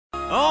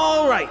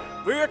All right,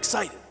 we're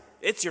excited.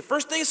 It's your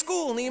first day of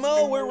school,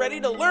 Nemo. We're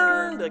ready to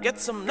learn, to get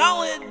some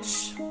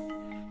knowledge.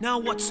 Now,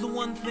 what's the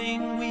one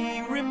thing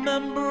we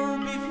remember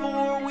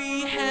before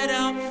we head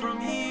out from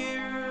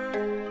here?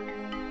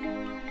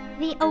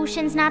 The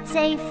ocean's not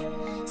safe,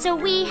 so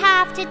we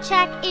have to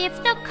check if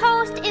the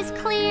coast is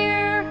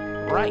clear.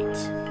 Right.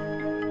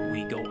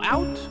 We go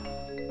out,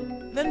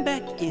 then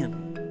back in.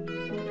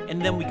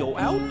 And then we go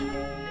out,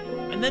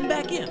 and then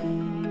back in.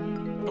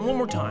 And one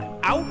more time.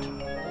 Out,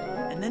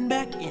 and then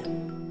back in.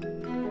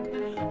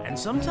 And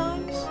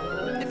sometimes,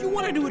 if you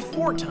want to do it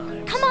 4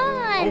 times. Come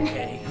on!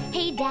 Okay.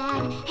 Hey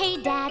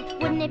Dad,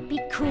 wouldn't it be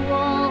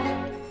cool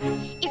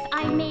if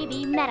I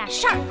maybe met a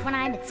shark when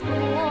I'm at school?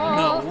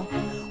 No.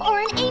 Or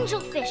an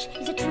angelfish.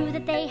 Is it true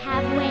that they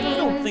have wings? I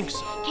don't think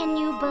so. Can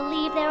you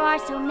believe there are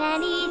so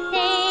many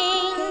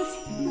things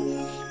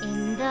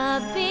in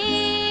the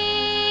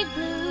big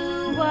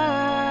blue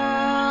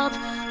world?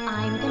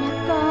 I'm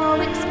gonna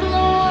go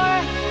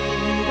explore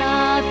in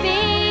the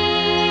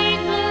big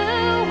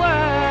blue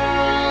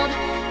world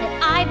that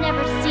I've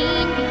never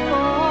seen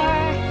before.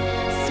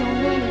 So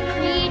many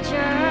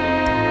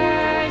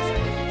creatures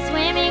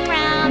swimming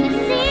round the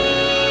sea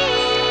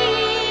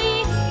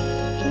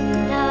in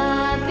the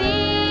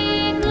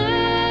big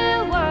blue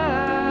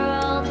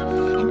world,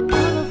 and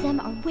all of them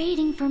are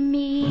waiting for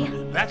me.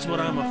 That's what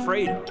I'm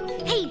afraid of.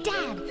 Hey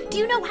Dad, do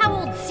you know how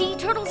old sea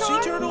turtles Sea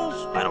are? turtles?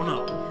 I don't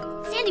know.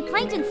 Sandy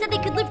Plankton said they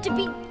could live to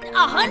be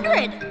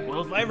 100.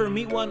 Well, if I ever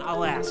meet one,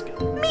 I'll ask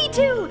him. Me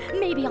too.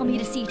 Maybe I'll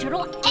meet a sea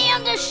turtle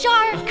and a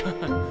shark.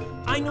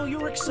 I know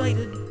you're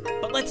excited,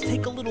 but let's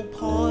take a little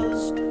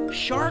pause.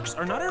 Sharks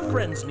are not our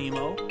friends,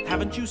 Nemo.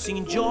 Haven't you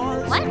seen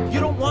Jaws? What? You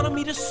don't want to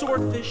meet a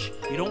swordfish.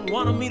 You don't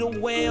want to meet a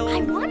whale.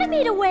 I want to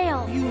meet a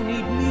whale. You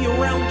need me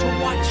around to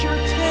watch your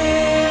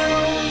tail.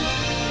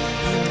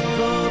 In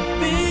the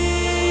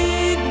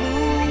big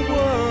blue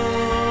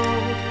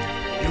world,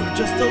 you're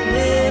just a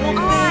little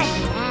fish.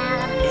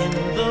 In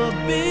the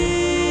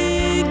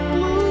big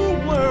blue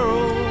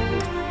world,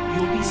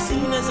 you'll be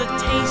seen as a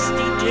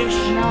tasty dish.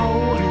 No.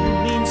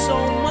 You mean so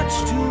much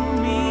to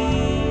me.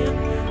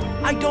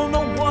 I don't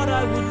know what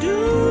I would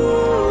do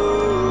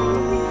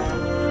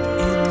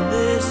in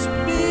this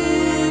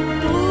big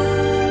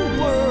blue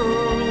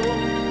world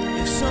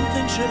if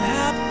something should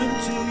happen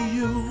to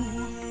you.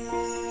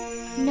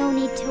 No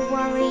need to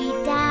worry,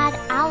 Dad.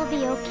 I'll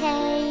be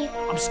okay.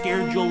 I'm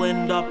scared you'll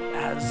end up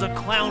as a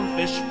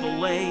clownfish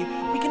fillet.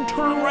 We can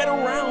turn right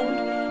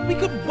around. We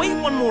could wait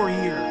 1 more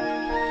year.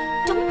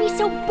 Don't be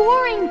so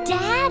boring,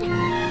 Dad.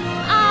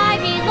 I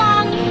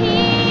belong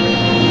here.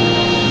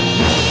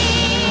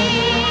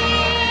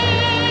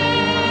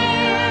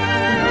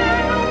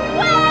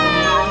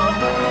 Wow!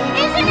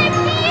 Isn't it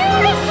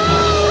beautiful?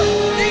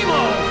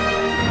 Nemo!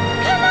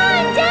 Come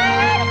on,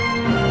 Dad!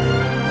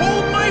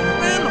 Hold my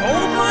fin!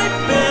 Hold my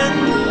fin!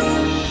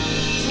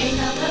 Take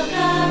a look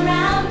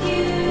around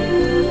you.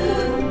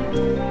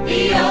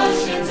 The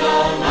ocean's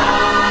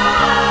alive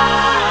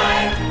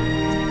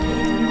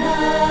in the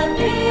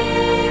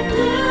big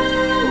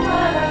blue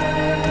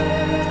world.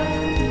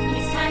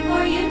 It's time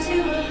for you to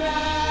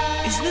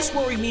arrive. Is this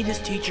where we meet his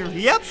teacher?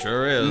 Yep.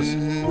 Sure is.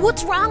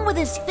 What's wrong with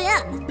his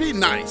fin? Be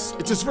nice.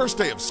 It's his first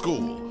day of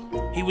school.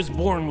 He was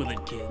born with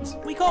it, kids.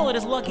 We call it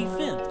his lucky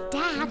fin.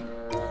 Dad,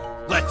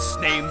 Let's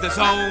name the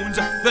zones,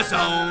 the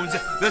zones,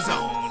 the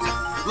zones.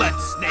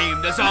 Let's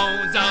name the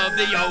zones of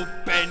the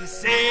open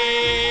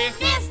sea.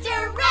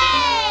 Mr.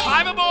 Ray!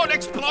 Climb aboard,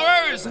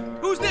 explorers!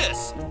 Who's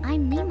this?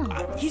 I'm Nemo.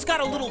 He's got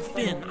a little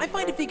fin. I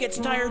find if he gets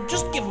tired,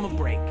 just give him a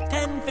break.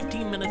 10,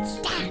 15 minutes.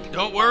 Dad,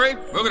 Don't worry,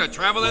 we're gonna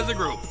travel as a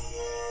group.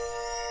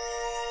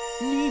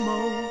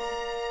 Nemo,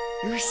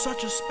 you're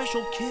such a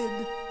special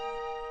kid.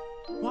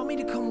 Want me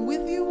to come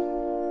with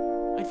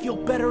you? I'd feel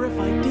better if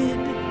I did.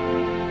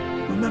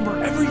 Remember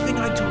everything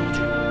I told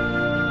you.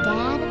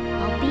 Dad,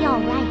 I'll be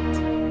all right.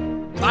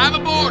 Climb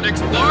aboard,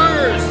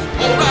 explorers!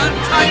 Hold on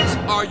tight!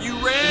 Are you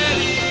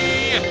ready?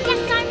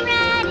 Yes, I'm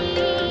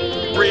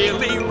ready.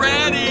 Really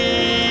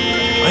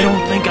ready? I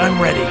don't think I'm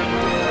ready.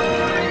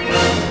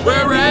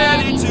 We're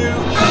ready to go!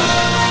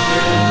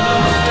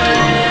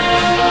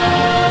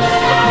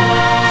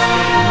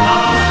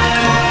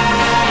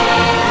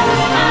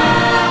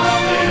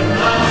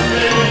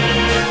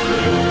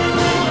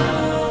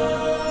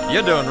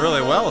 You're doing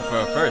really well for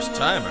a first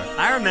timer.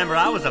 I remember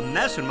I was a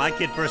mess when my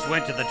kid first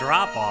went to the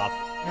drop-off.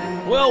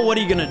 Well, what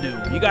are you gonna do?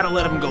 You gotta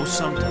let him go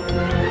sometime.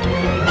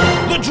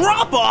 The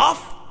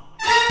drop-off?